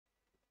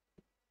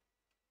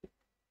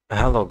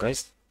Hello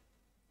guys,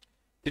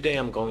 today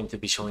I'm going to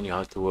be showing you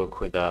how to work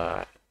with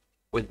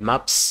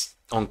maps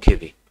on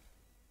Kivy.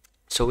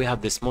 So we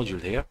have this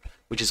module here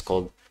which is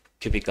called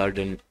Kivy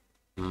Garden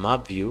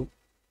MapView.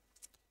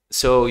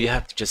 So you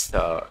have to just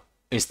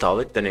install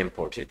it, then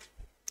import it,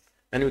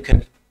 and we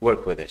can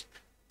work with it.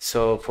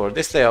 So for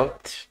this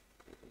layout,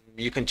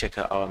 you can check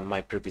out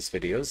my previous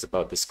videos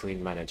about the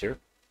screen manager.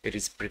 It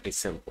is pretty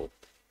simple.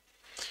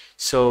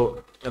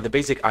 So the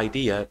basic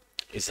idea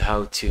is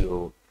how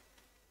to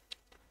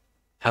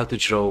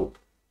draw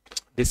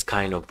this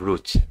kind of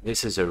route.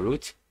 This is a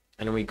route,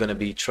 and we're gonna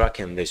be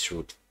tracking this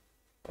route,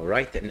 all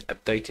right, and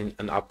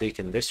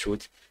updating this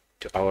route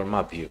to our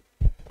map view.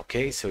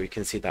 Okay, so you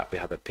can see that we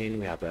have a pin,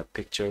 we have a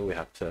picture, we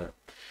have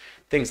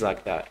things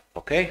like that.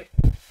 Okay,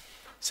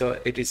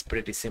 so it is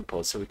pretty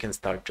simple. So we can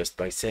start just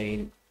by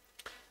saying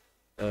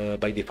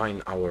by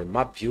defining our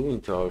map view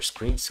into our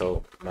screen.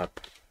 So map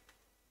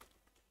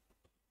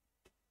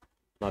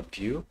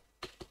view,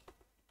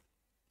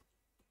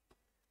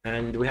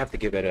 and we have to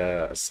give it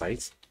a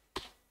size.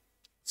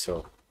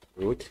 So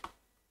root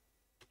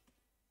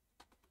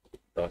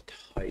dot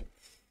height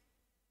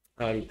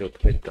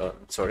dot width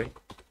sorry,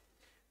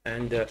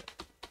 and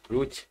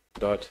root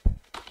dot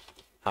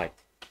height.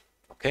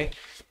 Okay,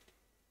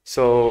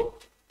 so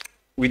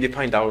we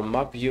defined our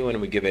map view and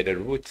we give it a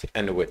root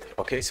and a width.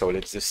 Okay, so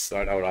let's just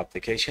start our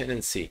application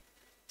and see.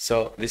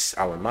 So this is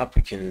our map.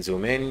 We can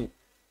zoom in.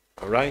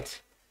 All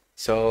right,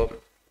 so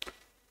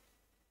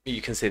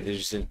you can see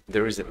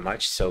there isn't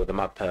much. So the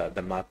map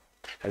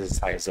has the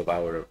size of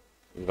our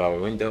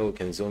window. We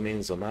can zoom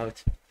in, zoom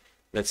out.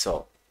 That's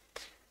all.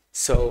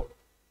 So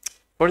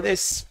for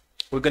this,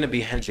 we're going to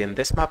be handling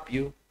this map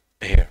view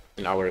here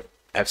in our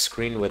F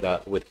screen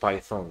with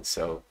Python.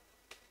 So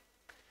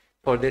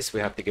for this, we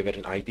have to give it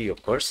an ID,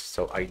 of course.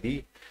 So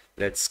ID,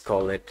 let's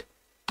call it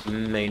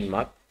main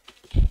map.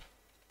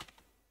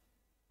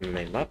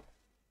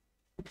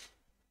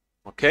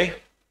 Okay,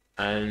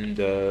 and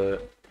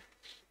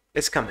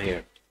let's come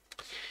here.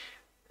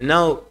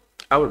 Now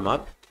our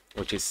map,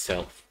 which is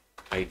self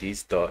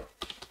IDs dot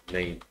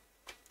main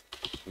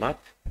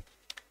map.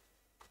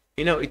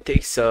 You know, it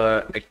takes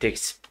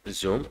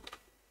zoom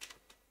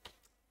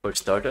for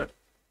starter.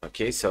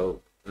 Okay,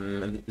 so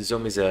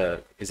zoom is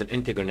an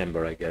integer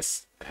number, I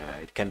guess.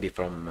 It can be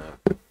from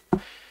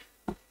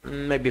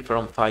maybe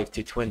from 5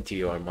 to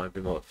 20, or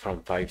maybe more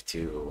from 5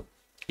 to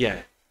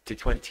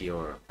 20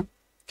 or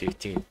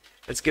 15.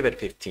 Let's give it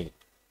 15.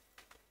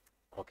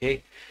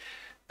 Okay,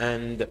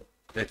 and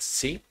let's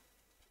see.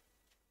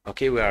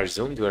 Okay, we are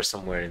zoomed. We are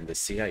somewhere in the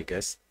sea, I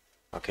guess.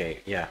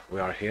 Okay, yeah, we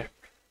are here.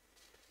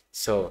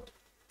 So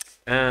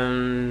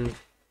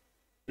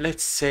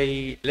let's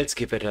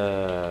give it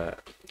a,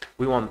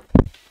 we want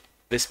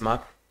this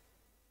map.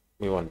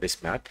 When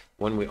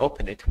we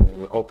open it,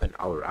 when we open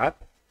our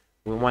app,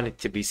 we want it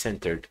to be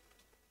centered,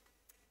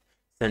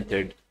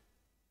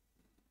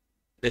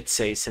 let's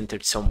say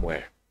centered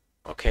somewhere.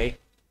 Okay,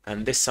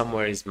 and this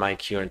somewhere is my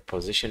current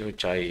position,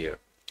 which I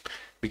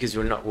because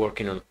we're not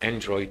working on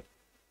Android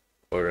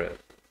or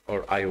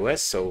iOS,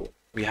 so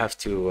we have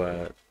to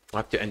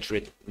enter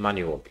it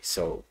manually.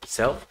 So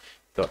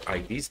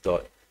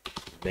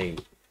self.ids.main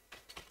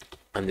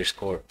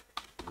underscore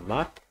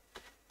map.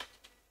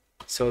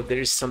 So there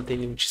is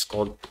something which is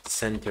called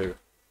center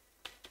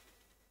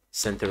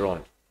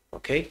on.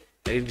 Okay,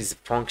 and it is a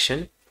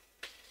function,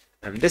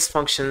 and this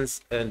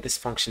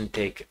function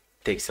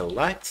takes a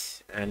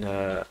lat and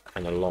a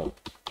long,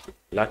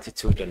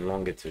 latitude and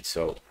longitude.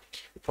 So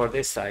for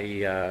this,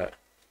 I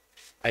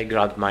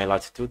grabbed my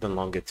latitude and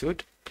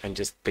longitude and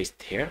just paste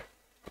it here.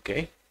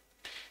 Okay,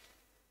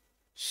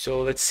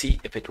 so let's see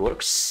if it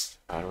works.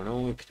 I don't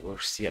know if it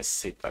works.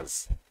 Yes, it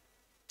does.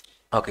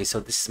 Okay,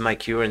 so this is my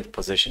current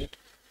position.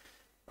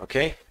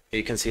 Okay,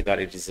 you can see that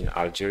it is in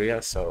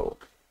Algeria, so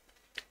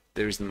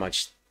there isn't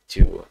much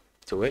to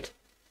it.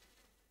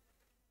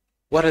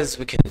 What else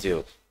we can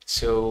do?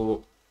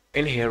 So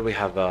in here we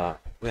have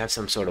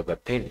some sort of a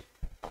pin.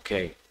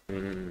 Okay,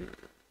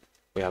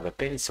 we have a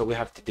pin, so we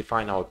have to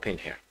define our pin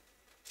here.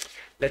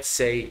 Let's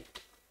say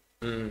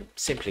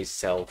simply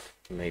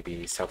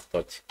maybe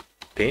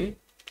self.pin.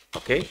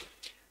 Okay,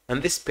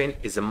 and this pin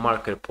is a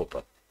marker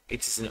pop-up.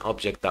 It is an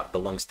object that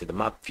belongs to the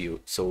map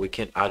view, so we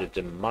can add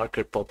the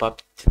marker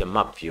pop-up to the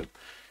map view.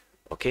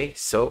 Okay,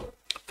 so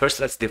first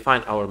let's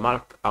define our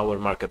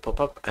marker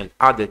pop-up and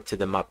add it to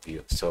the map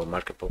view. So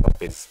marker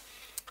pop-up is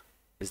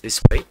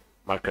this way.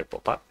 Marker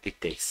pop-up,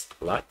 it takes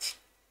lat,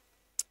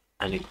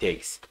 and it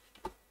takes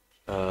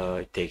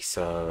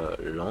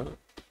long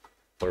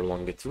or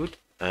longitude,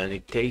 and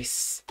it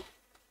takes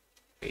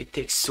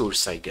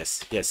source, I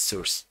guess. Yes,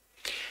 source.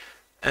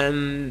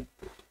 And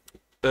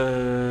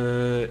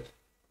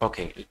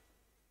okay,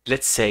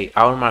 let's say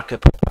our marker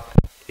pop-up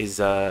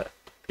is our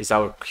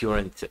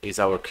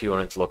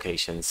current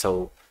location.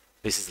 So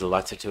this is the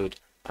latitude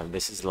and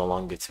this is the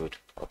longitude.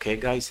 Okay,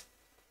 guys.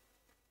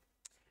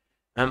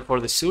 And for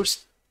the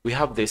source, we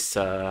have this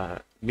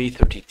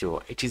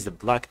me32. It is a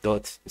black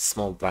dot, a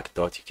small black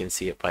dot. You can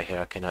see it right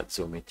here. I cannot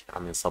zoom it.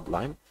 I'm in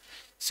Sublime.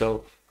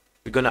 So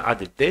we're gonna add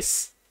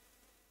this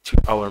to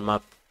our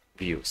map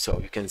view. So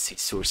you can see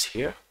source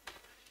here.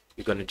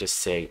 You're gonna just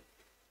say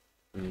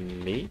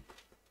me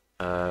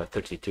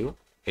 32.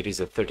 It is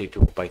a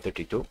 32 by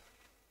 32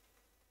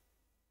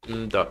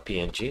 dot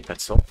png.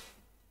 That's all.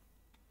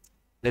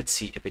 Let's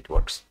see if it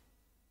works.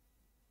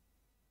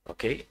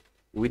 Okay,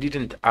 we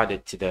didn't add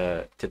it to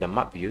the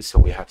map view, so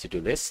we have to do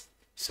this.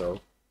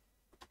 So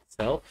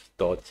self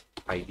dot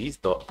ids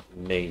dot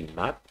main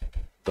map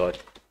dot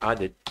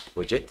added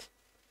widget,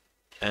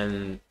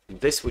 and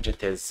this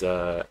widget is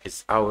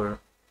our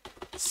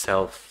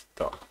self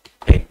dot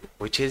pin,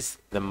 which is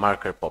the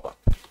marker pop-up.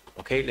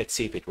 Okay, let's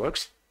see if it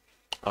works.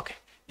 Okay,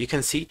 you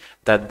can see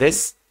that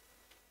this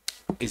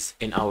is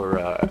in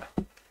our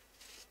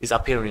is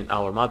appearing in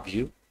our map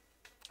view,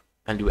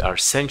 and we are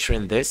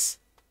centering this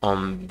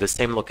on the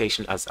same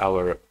location as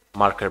our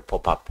marker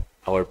pop-up,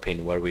 our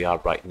pin where we are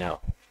right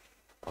now.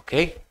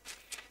 Okay,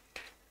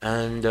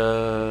 and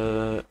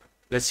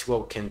let's see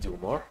what we can do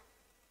more.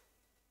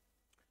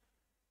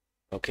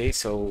 Okay,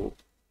 so,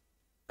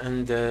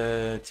 and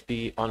to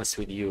be honest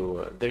with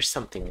you, there's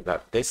something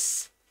that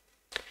this.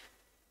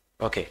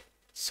 Okay,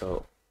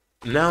 so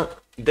now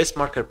this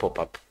marker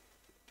pop-up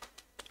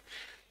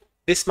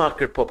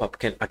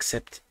can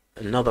accept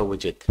another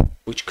widget,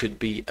 which could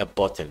be a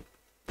button.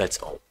 That's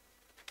all.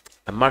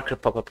 A marker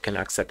pop-up can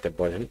accept a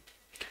button.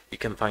 You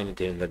can find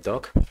it in the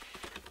doc.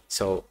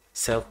 So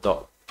self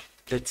dot,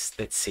 let's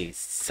see,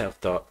 self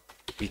dot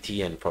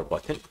btn for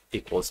button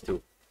equals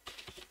to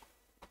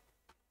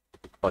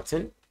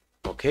button.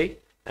 Okay,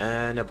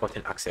 and a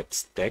button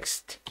accepts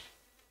text.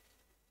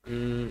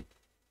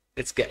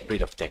 Let's get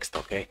rid of text.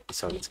 Okay,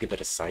 so let's give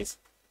it a size.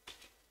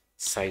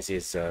 Size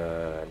is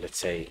let's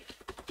say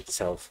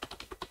self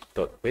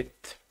dot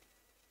width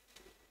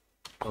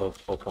of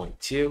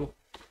 0.2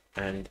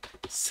 and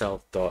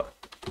self dot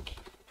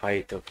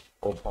height of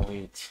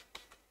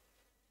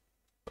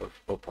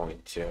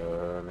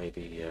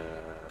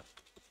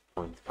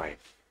 0.5.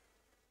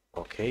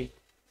 Okay,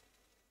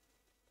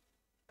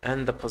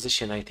 and the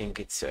position, I think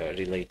it's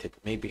related.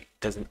 Maybe it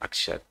doesn't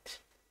accept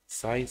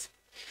size.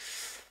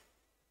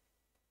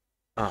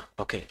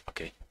 Okay.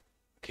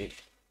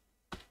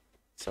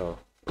 So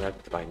we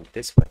have to find it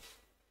this way.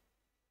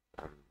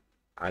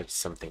 Add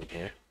something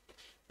here.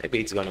 Maybe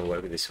it's gonna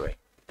work this way.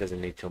 It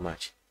doesn't need too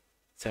much.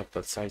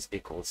 Self.size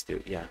equals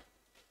to, yeah.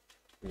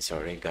 I'm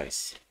sorry,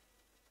 guys.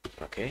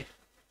 Okay.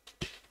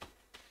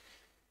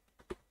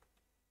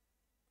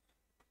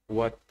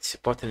 What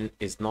button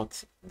is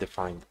not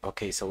defined?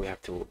 Okay, so we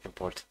have to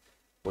import.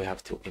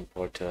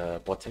 A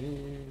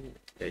button.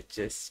 Let's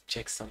just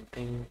check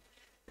something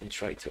and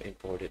try to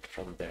import it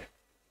from there.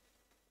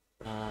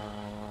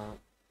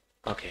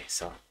 Okay,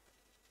 so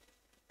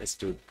let's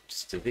do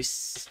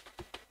this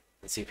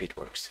and see if it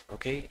works.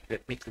 Okay,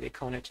 let me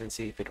click on it and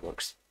see if it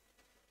works.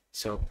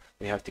 So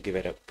we have to give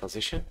it a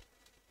position,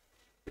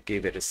 we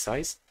give it a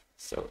size,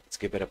 so let's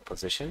give it a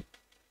position.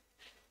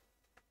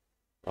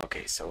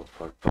 Okay, so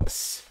for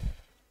pos,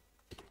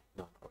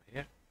 no, over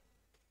here,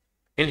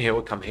 in here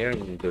we come here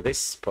and do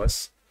this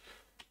pos.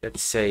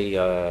 Let's say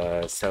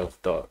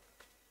self dot,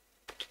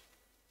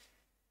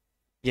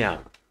 yeah,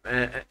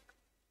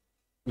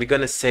 we're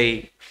gonna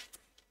say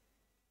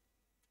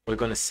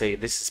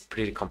this is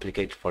pretty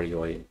complicated for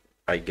you,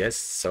 I guess.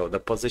 So the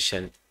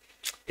position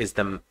is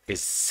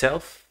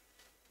self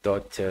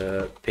dot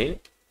pin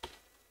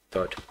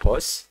dot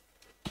pos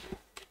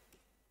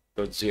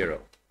dot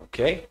 0.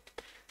 Okay,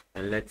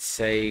 and let's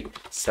say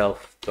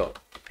self dot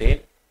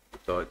pin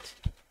dot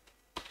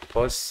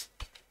pos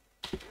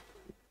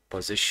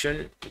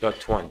position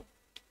dot 1.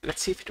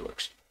 Let's see if it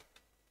works.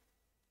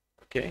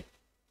 Okay,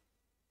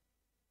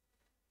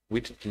 we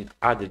didn't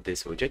add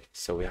this widget,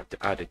 so we have to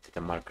add it to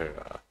the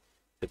marker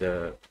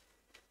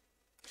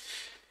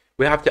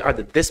we have to add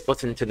this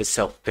button to the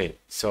self pin.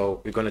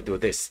 So we're gonna do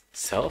this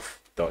self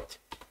dot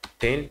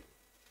pin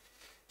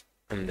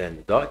and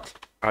then dot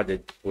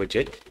added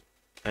widget,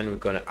 and we're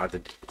gonna add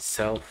it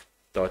self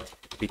dot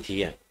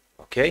btn.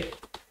 Okay,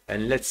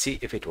 and let's see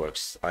if it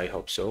works. I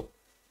hope so.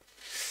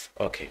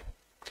 Okay,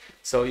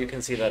 so you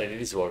can see that it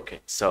is working.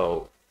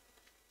 So,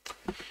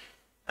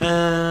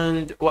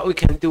 and what we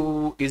can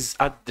do is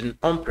add an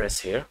on press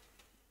here.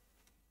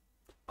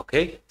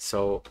 Okay,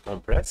 so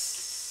on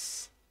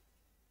press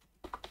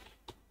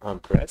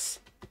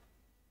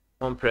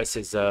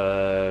is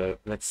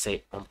let's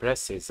say on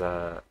press is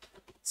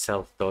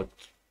self dot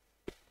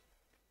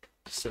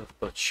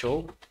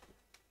show.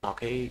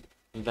 Okay,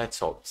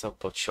 that's all, self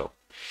dot show.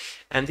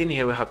 And in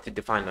here we have to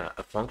define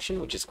a function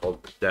which is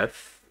called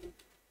def.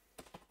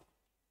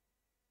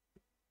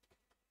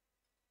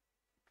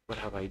 What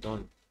have I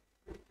done?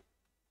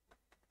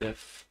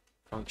 Def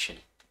function.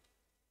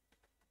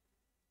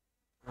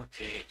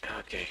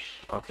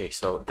 Okay,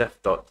 so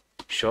def dot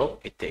show,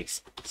 it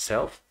takes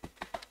self,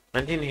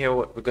 and in here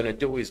what we're gonna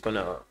do is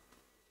we're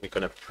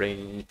gonna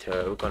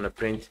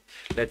print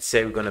let's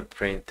say we're gonna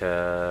print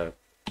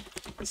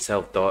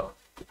self dot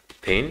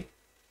pin.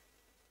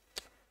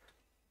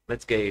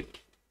 Let's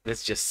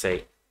just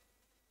say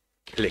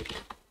click.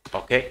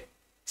 Okay,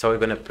 So we're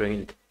gonna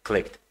print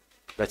clicked.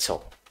 That's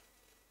all.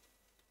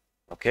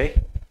 Okay.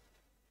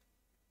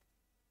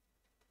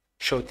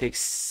 Show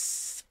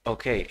takes,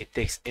 okay, it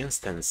takes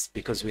instance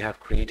because we have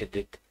created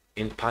it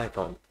in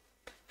Python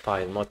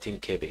file, not in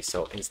kivy.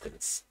 So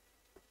instance.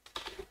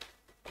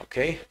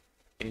 Okay.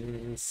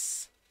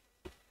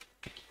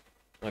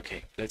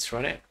 Okay, let's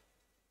run it.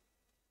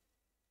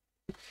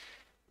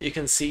 You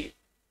can see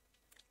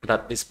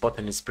that this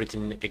button is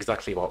printing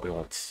exactly what we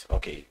want.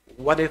 Okay,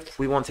 what if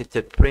we wanted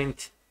to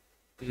print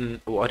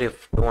the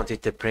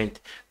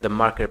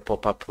marker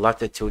pop-up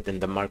latitude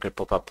and the marker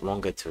pop-up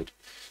longitude?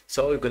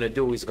 So what we're gonna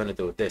do is gonna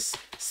do this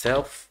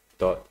self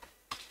dot,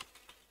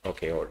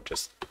 okay, or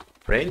just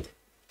print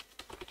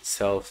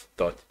self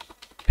dot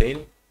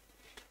pin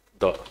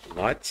dot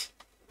lat,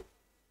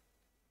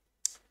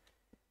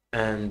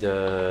 and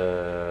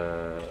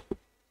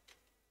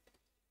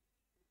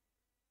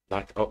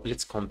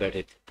let's convert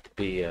it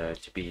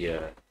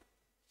to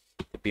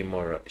be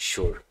more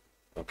sure.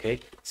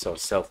 Okay, so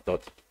self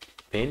dot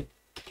pin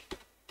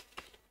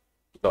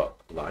dot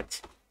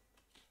lat.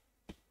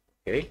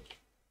 Okay,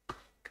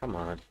 come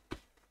on,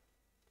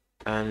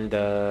 and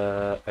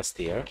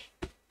str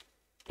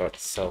dot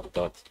self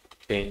dot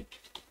pin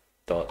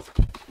dot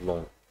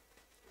long.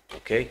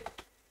 Okay,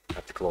 I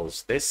have to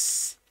close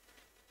this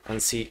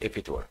and see if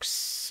it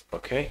works.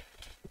 Okay,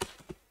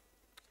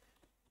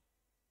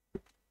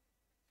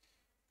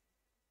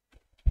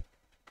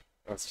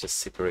 let's just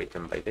separate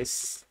them by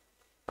this.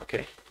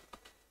 Okay,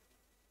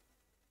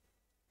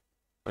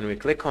 when we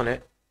click on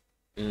it,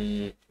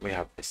 we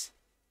have this.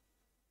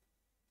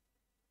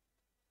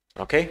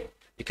 Okay,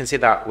 you can see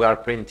that we are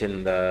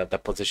printing the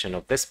position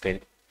of this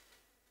pin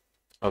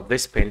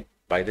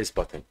by this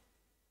button.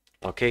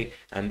 Okay,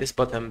 and this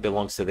button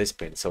belongs to this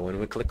pin, so when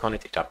we click on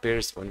it, it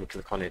appears. When we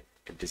click on it,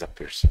 it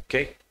disappears.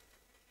 Okay,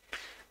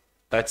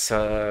 that's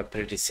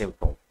pretty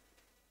simple.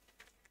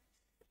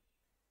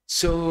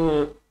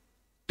 So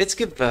let's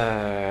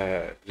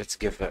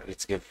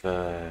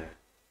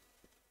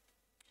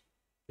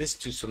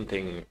do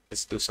something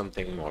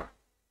more.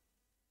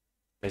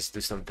 Let's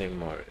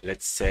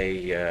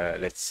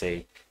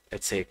say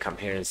come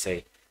here and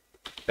say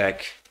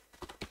background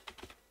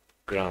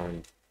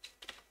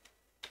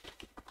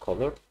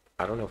color.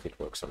 I don't know if it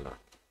works or not,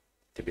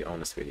 to be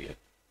honest with you.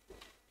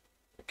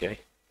 Okay,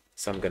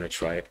 so I'm gonna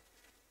try it.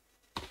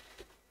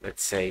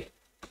 Let's say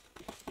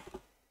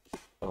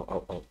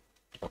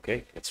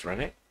okay, let's run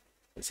it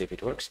and see if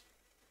it works.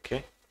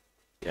 Okay,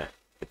 yeah,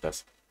 it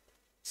does.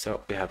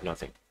 So we have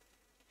nothing.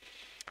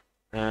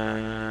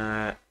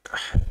 I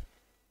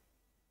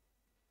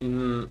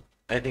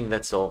think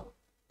that's all.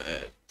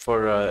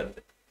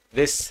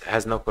 This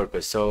has no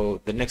purpose,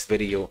 so the next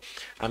video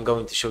I'm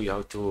going to show you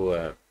how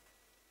to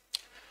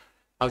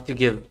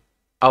give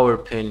our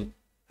pin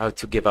a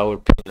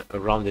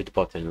rounded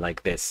button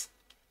like this.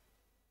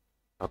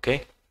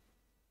 Okay,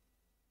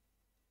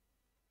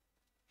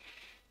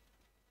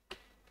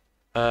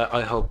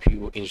 I hope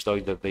you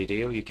enjoyed the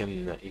video. You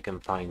can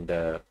find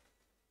the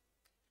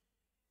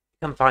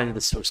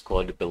source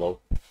code below.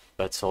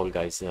 That's all,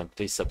 guys.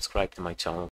 Please subscribe to my channel.